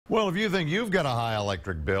Well, if you think you've got a high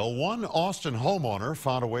electric bill, one Austin homeowner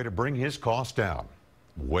found a way to bring his cost down.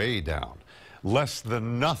 Way down. Less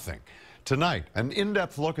than nothing. Tonight, an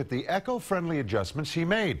in-depth look at the eco-friendly adjustments he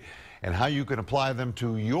made and how you can apply them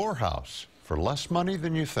to your house for less money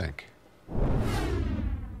than you think.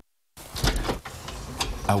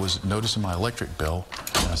 I was noticing my electric bill,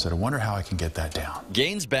 and I said, I wonder how I can get that down.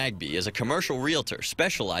 Gaines Bagby is a commercial realtor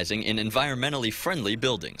specializing in environmentally friendly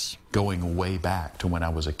buildings. Going way back to when I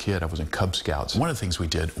was a kid, I was in Cub Scouts. One of the things we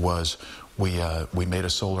did was we made a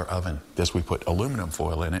solar oven. We put aluminum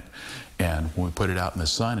foil in it, and when we put it out in the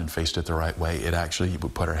sun and faced it the right way, it actually, we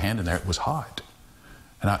put our hand in there, it was hot.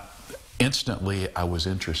 And instantly, I was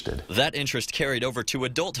interested. That interest carried over to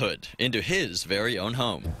adulthood, into his very own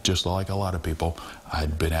home. Just like a lot of people,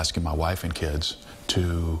 I'd been asking my wife and kids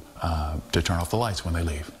to turn off the lights when they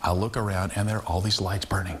leave. I look around, and there are all these lights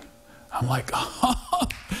burning. I'm like,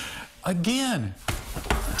 again.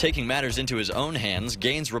 Taking matters into his own hands,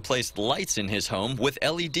 Gaines replaced lights in his home with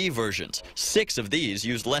LED versions. 6 of these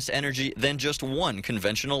used less energy than just one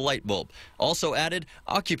conventional light bulb. Also added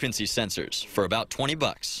occupancy sensors for about 20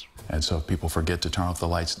 bucks. And so if people forget to turn off the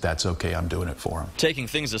lights, that's okay, I'm doing it for them. Taking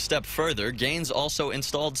things a step further, Gaines also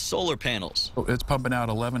installed solar panels. It's pumping out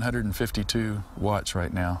 1,152 watts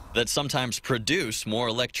right now. That sometimes produce more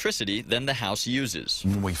electricity than the house uses.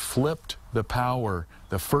 When we flipped the power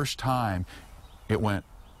the first time, it went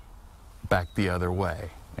back the other way,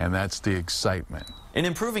 and that's the excitement. In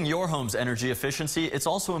improving your home's energy efficiency, it's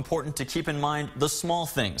also important to keep in mind the small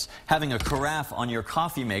things. Having a carafe on your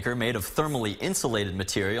coffee maker made of thermally insulated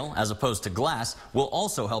material as opposed to glass will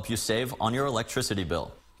also help you save on your electricity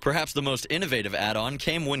bill. Perhaps the most innovative add-on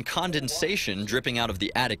came when condensation dripping out of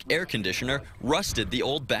the attic air conditioner rusted the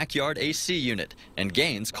old backyard AC unit, and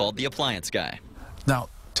Gaines called the appliance guy. Now,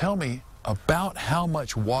 tell me about how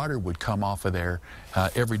much water would come off of there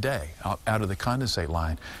every day out of the condensate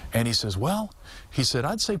line. And he says, well, he said,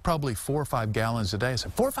 I'd say probably 4 or 5 gallons a day. I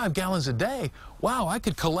said, 4 or 5 gallons a day? Wow, I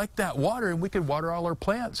could collect that water and we could water all our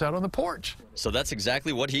plants out on the porch. So that's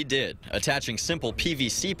exactly what he did, attaching simple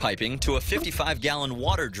PVC piping to a 55-gallon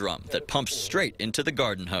water drum that pumps straight into the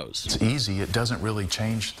garden hose. It's easy. It doesn't really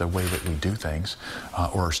change the way that we do things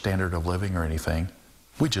or our standard of living or anything.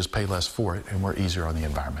 We just pay less for it and we're easier on the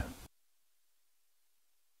environment.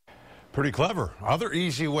 Pretty clever. Other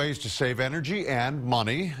easy ways to save energy and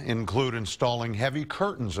money include installing heavy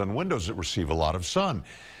curtains on windows that receive a lot of sun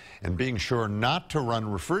and being sure not to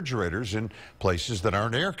run refrigerators in places that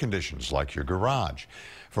aren't air conditioned, like your garage.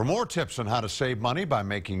 For more tips on how to save money by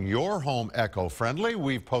making your home eco-friendly,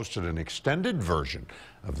 we've posted an extended version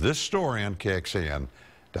of this story on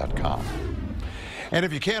KXAN.com. And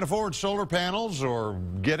if you can't afford solar panels or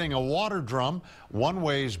getting a water drum, one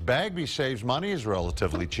way Bagby saves money is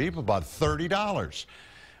relatively cheap, about $30.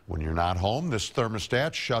 When you're not home, this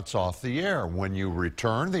thermostat shuts off the air. When you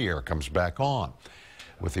return, the air comes back on.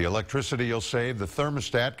 With the electricity you'll save, the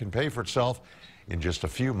thermostat can pay for itself in just a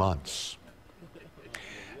few months.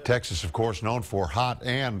 Texas, of course, known for hot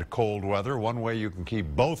and cold weather. One way you can keep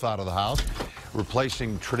both out of the house,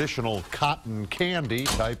 replacing traditional cotton candy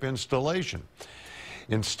type installation.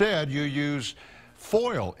 Instead, you use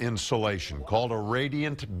foil insulation called a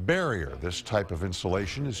radiant barrier. This type of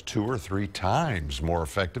insulation is 2 or 3 times more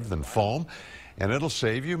effective than foam, and it'll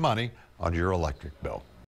save you money on your electric bill.